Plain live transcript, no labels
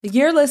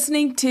You're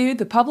listening to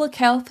the Public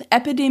Health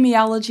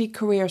Epidemiology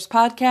Careers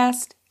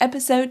Podcast,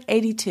 Episode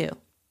 82.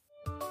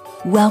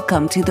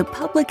 Welcome to the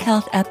Public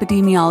Health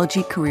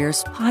Epidemiology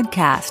Careers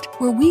Podcast,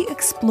 where we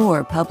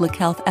explore public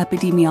health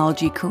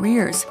epidemiology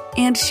careers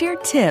and share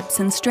tips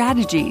and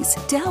strategies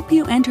to help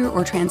you enter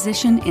or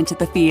transition into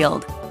the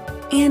field.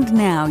 And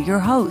now, your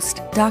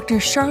host, Dr.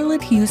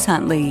 Charlotte Hughes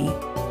Huntley.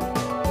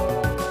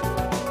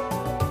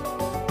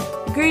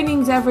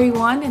 Greetings,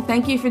 everyone, and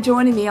thank you for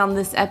joining me on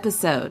this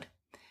episode.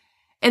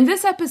 In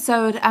this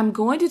episode, I'm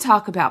going to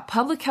talk about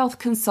public health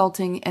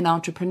consulting and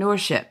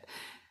entrepreneurship.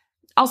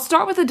 I'll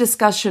start with a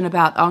discussion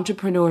about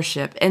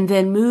entrepreneurship and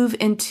then move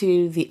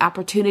into the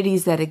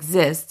opportunities that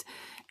exist,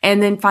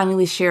 and then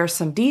finally share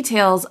some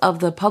details of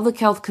the Public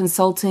Health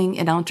Consulting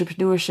and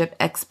Entrepreneurship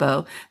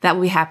Expo that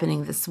will be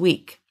happening this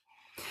week.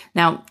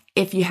 Now,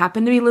 if you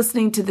happen to be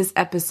listening to this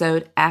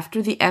episode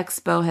after the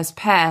expo has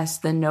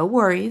passed, then no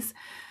worries.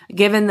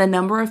 Given the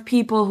number of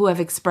people who have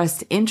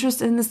expressed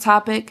interest in this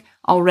topic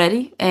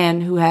already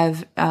and who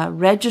have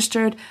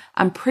registered,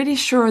 I'm pretty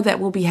sure that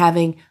we'll be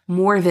having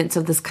more events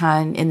of this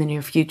kind in the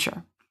near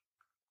future.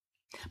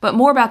 But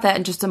more about that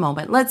in just a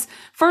moment. Let's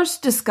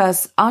first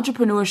discuss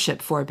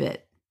entrepreneurship for a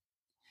bit.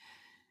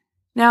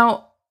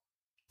 Now,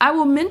 I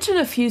will mention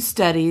a few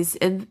studies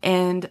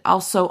and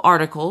also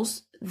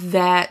articles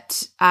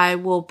that I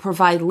will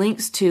provide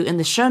links to in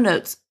the show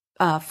notes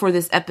for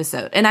this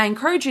episode. And I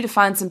encourage you to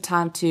find some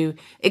time to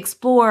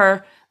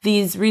explore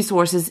these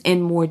resources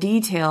in more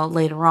detail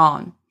later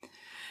on.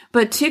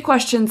 But two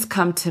questions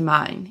come to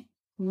mind.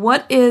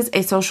 What is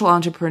a social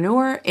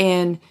entrepreneur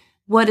and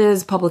what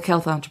is public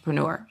health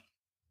entrepreneur?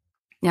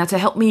 Now, to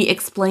help me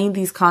explain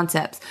these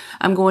concepts,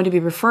 I'm going to be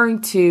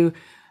referring to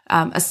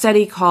a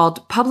study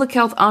called Public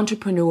Health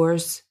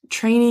Entrepreneurs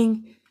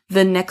Training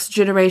the Next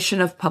Generation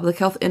of Public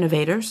Health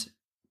Innovators.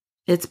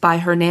 It's by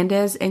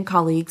Hernandez and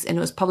colleagues, and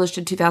it was published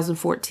in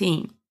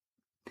 2014.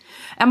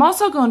 I'm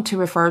also going to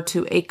refer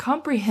to a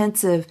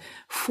comprehensive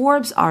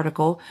Forbes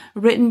article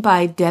written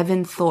by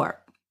Devin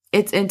Thorpe.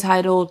 It's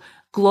entitled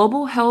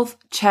Global Health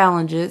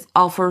Challenges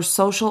Offer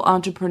Social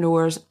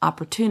Entrepreneurs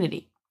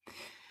Opportunity.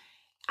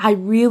 I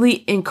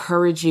really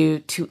encourage you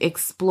to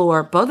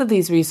explore both of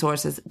these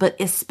resources, but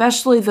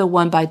especially the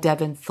one by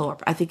Devin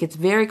Thorpe. I think it's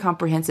very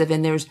comprehensive,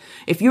 and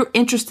if you're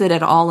interested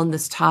at all in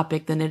this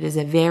topic, then it is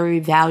a very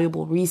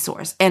valuable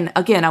resource. And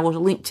again, I will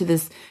link to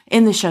this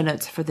in the show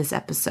notes for this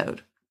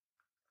episode.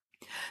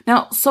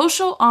 Now,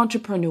 social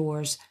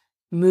entrepreneurs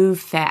move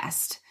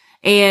fast,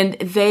 and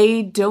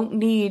they don't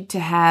need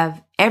to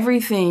have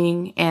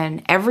everything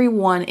and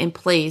everyone in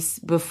place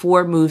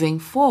before moving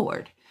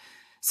forward.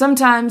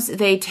 Sometimes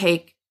they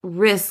take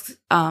risks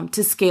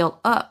to scale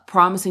up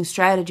promising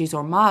strategies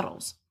or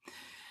models.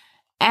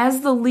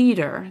 As the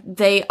leader,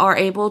 they are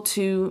able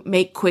to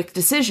make quick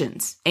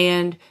decisions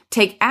and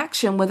take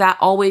action without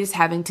always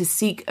having to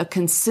seek a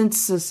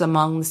consensus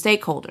among the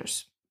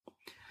stakeholders.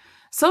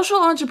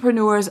 Social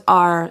entrepreneurs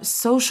are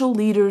social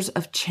leaders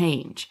of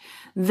change.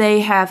 They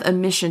have a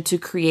mission to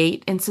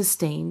create and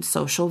sustain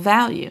social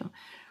value.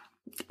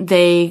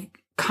 They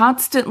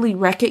constantly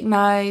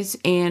recognize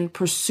and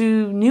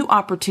pursue new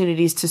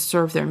opportunities to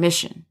serve their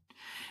mission.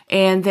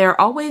 And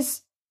they're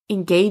always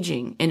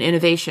engaging in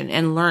innovation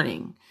and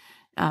learning.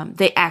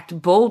 They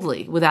act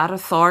boldly without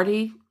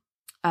authority,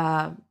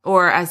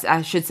 or as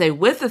I should say,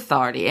 with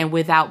authority and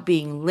without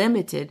being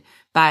limited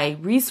by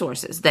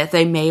resources that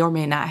they may or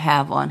may not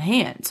have on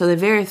hand. So they're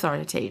very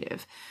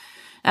authoritative.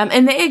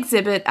 And they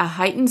exhibit a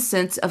heightened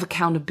sense of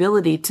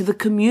accountability to the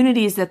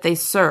communities that they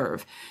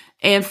serve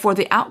and for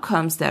the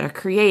outcomes that are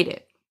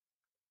created.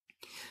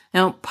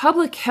 Now,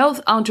 public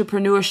health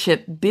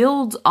entrepreneurship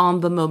builds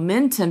on the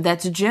momentum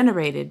that's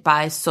generated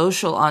by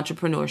social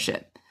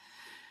entrepreneurship.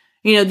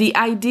 You know, the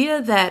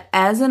idea that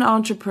as an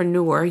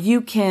entrepreneur,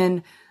 you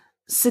can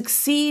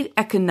succeed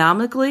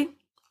economically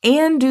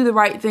and do the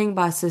right thing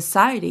by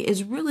society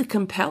is really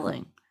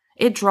compelling.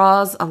 It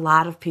draws a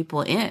lot of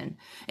people in,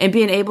 and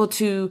being able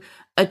to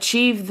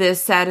achieve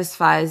this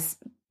satisfies,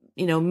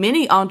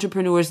 many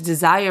entrepreneurs'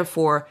 desire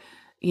for,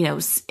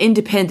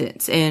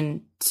 independence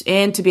and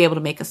to be able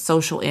to make a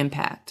social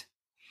impact.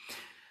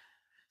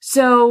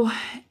 So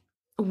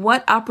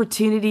what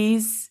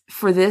opportunities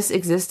for this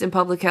exist in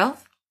public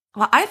health?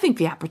 Well, I think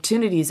the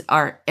opportunities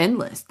are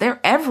endless. They're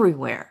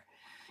everywhere.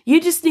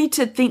 You just need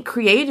to think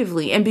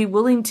creatively and be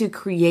willing to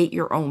create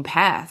your own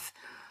path.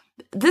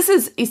 This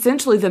is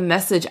essentially the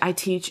message I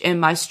teach in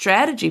my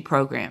strategy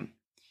program.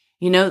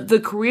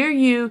 The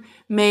career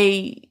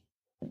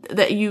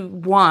that you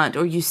want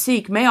or you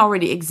seek may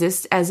already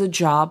exist as a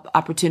job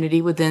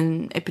opportunity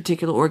within a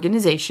particular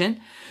organization,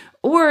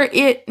 or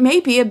it may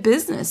be a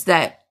business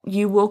that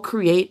you will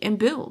create and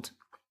build.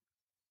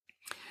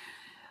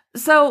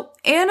 So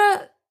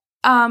Anna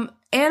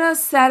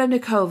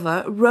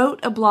Sadanikova wrote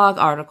a blog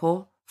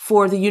article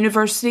for the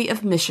University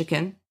of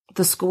Michigan,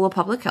 the School of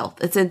Public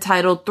Health. It's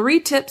entitled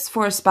 3 Tips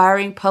for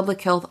Aspiring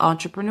Public Health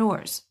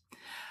Entrepreneurs.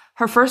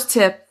 Her first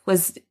tip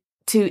was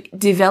to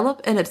develop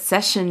an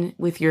obsession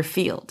with your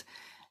field.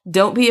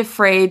 Don't be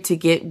afraid to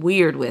get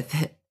weird with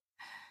it.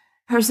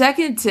 Her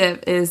second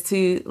tip is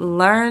to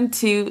learn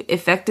to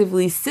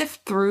effectively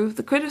sift through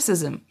the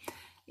criticism.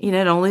 It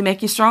only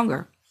make you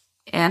stronger.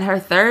 And her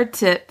third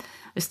tip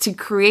is to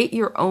create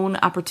your own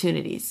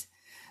opportunities.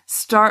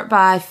 Start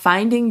by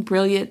finding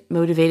brilliant,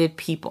 motivated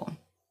people.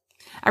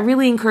 I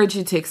really encourage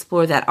you to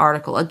explore that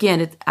article.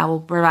 Again, I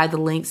will provide the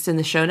links in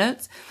the show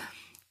notes.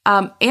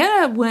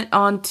 Anna went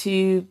on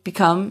to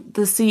become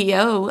the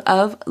CEO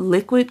of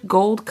Liquid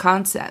Gold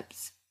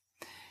Concepts.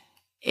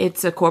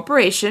 It's a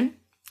corporation,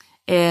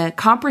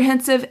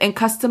 comprehensive and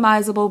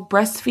customizable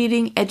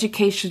breastfeeding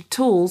education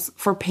tools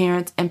for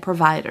parents and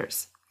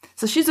providers.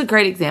 So she's a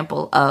great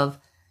example of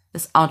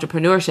this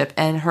entrepreneurship,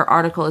 and her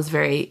article is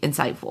very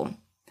insightful.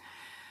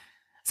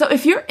 So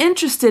if you're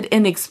interested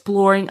in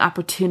exploring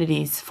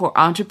opportunities for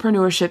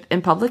entrepreneurship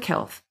in public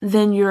health,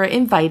 then you're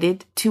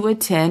invited to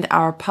attend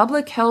our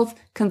Public Health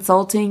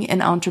Consulting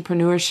and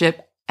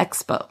Entrepreneurship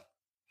Expo.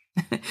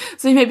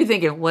 So you may be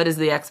thinking, what is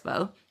the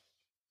expo?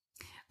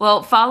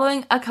 Well,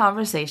 following a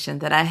conversation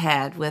that I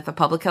had with a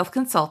public health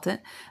consultant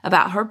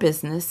about her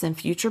business and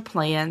future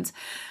plans,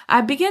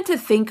 I began to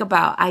think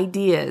about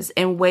ideas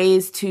and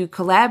ways to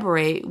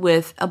collaborate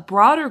with a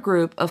broader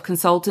group of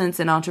consultants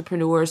and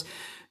entrepreneurs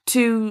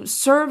to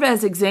serve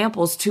as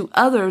examples to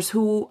others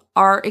who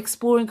are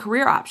exploring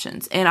career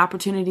options and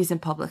opportunities in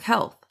public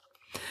health.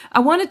 I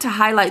wanted to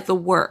highlight the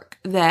work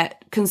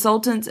that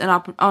consultants and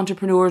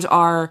entrepreneurs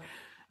are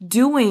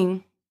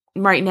doing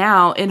right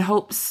now in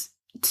hopes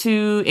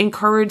to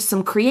encourage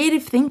some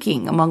creative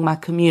thinking among my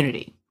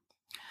community.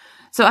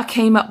 So I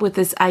came up with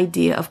this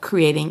idea of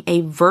creating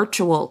a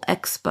virtual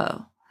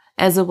expo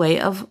as a way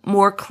of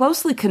more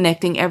closely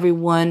connecting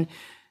everyone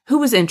who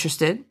was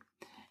interested.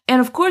 And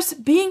of course,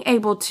 being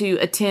able to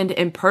attend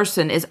in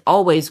person is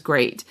always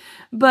great,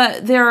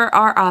 but there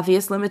are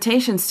obvious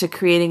limitations to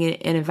creating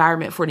an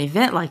environment for an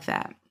event like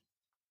that.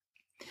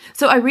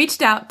 So I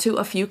reached out to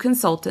a few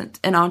consultants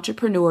and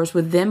entrepreneurs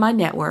within my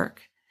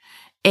network,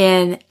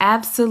 and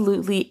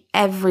absolutely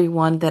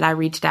everyone that I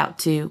reached out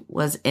to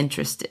was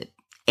interested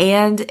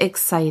and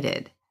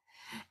excited.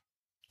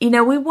 We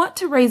want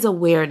to raise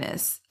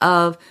awareness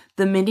of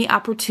the many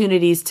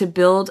opportunities to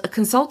build a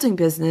consulting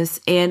business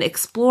and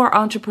explore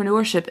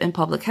entrepreneurship in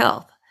public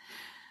health.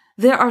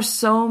 There are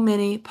so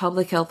many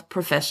public health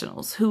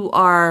professionals who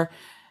are,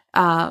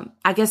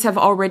 have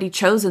already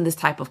chosen this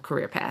type of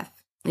career path.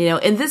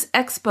 In this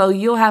expo,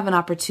 you'll have an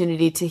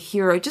opportunity to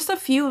hear just a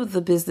few of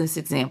the business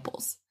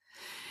examples.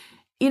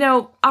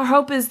 Our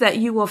hope is that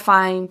you will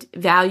find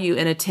value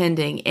in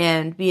attending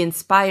and be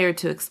inspired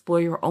to explore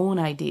your own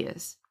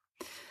ideas.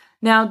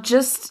 Now,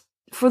 just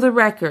for the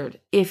record,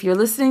 if you're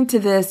listening to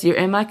this, you're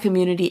in my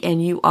community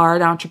and you are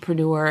an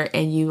entrepreneur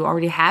and you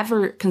already have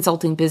a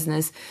consulting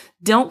business,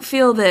 don't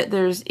feel that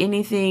there's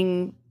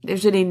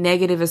any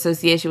negative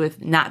association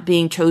with not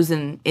being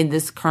chosen in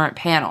this current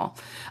panel.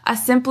 I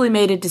simply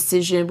made a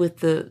decision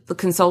with the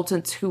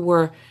consultants who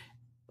were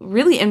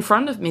really in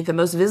front of me, the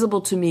most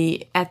visible to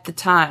me at the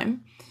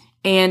time.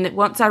 And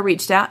once I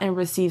reached out and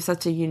received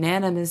such a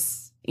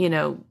unanimous,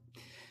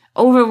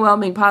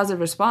 overwhelming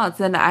positive response,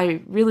 then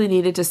I really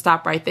needed to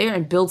stop right there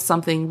and build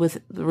something with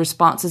the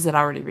responses that I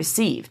already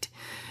received.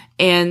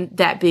 And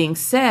that being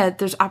said,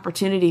 there's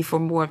opportunity for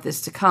more of this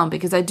to come,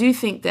 because I do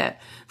think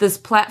that this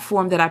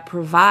platform that I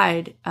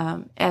provide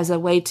as a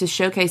way to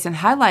showcase and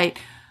highlight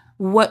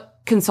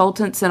what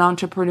consultants and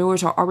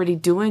entrepreneurs are already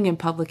doing in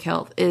public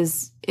health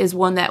is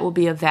one that will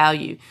be of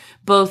value,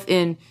 both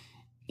in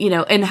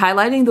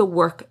highlighting the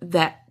work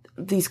that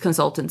these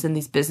consultants and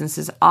these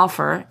businesses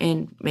offer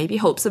in maybe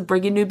hopes of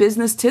bringing new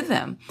business to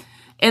them,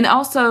 and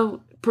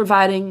also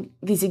providing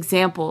these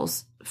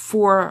examples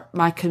for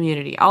my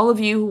community, all of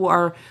you who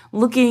are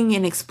looking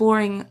and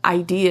exploring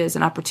ideas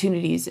and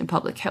opportunities in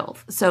public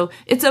health. So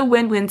it's a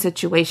win-win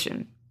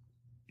situation,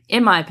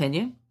 in my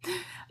opinion.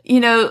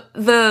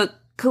 The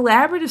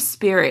collaborative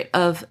spirit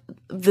of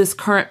this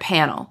current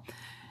panel,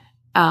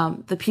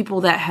 the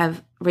people that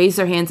have raised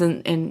their hands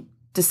and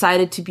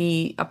decided to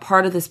be a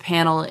part of this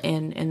panel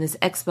in this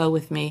expo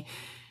with me,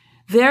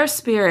 their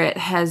spirit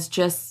has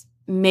just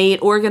made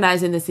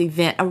organizing this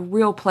event a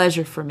real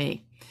pleasure for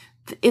me.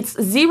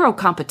 It's zero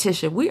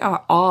competition. We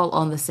are all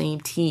on the same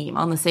team,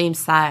 on the same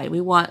side.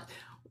 We want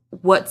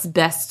what's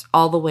best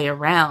all the way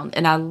around.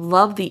 And I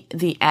love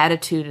the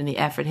attitude and the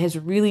effort. It has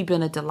really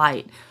been a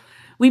delight.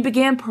 We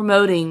began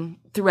promoting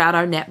throughout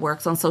our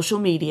networks on social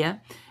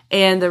media,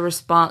 and the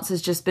response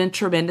has just been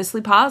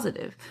tremendously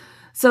positive.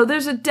 So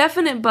there's a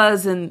definite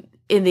buzz in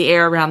the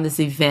air around this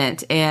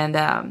event, and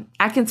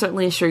I can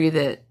certainly assure you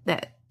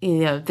that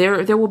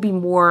there will be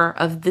more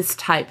of this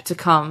type to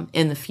come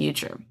in the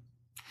future.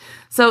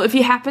 So if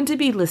you happen to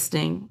be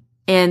listening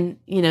and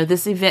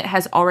this event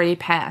has already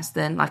passed,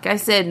 then like I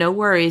said, no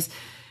worries.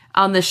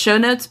 On the show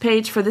notes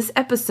page for this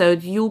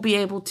episode, you'll be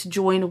able to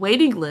join a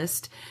waiting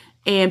list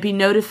and be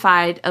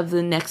notified of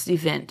the next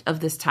event of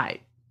this type.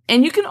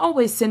 And you can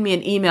always send me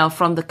an email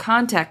from the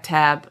contact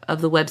tab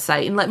of the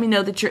website and let me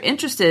know that you're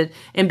interested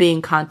in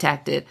being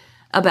contacted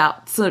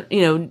about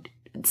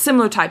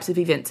similar types of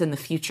events in the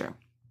future.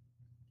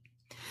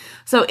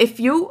 So if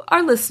you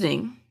are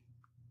listening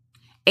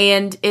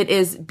and it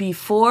is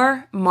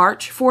before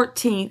March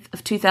 14th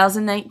of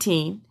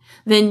 2019,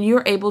 then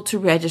you're able to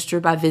register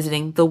by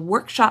visiting the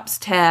workshops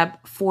tab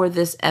for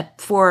this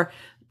from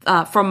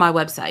my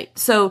website.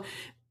 So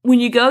when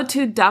you go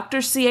to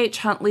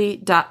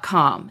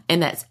drchuntley.com,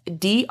 and that's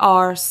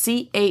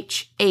DRCHHUNTLEY,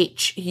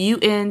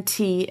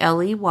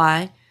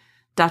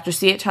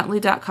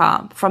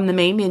 drchuntley.com, from the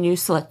main menu,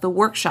 select the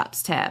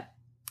workshops tab,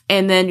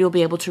 and then you'll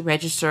be able to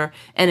register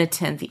and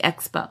attend the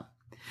expo.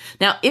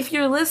 Now, if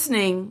you're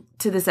listening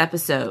to this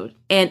episode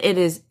and it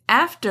is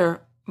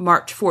after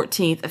March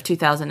 14th of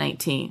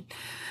 2019,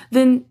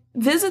 then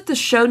visit the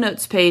show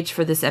notes page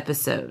for this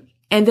episode,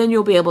 and then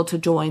you'll be able to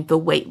join the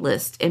wait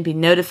list and be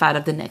notified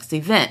of the next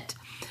event.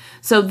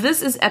 So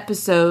this is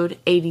episode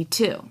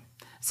 82.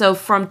 So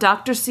from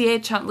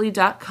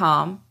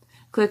drchuntley.com,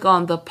 click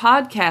on the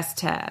podcast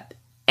tab,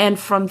 and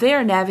from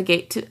there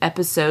navigate to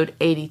episode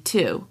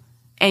 82,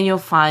 and you'll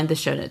find the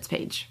show notes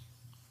page.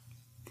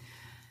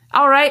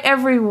 All right,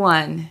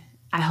 everyone.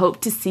 I hope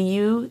to see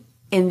you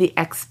in the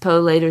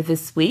expo later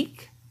this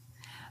week.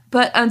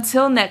 But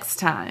until next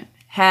time,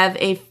 have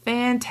a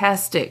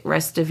fantastic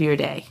rest of your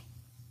day.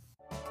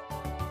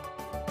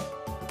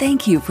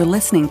 Thank you for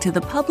listening to the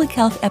Public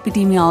Health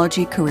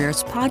Epidemiology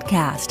Careers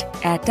Podcast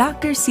at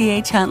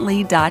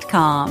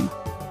drchuntley.com.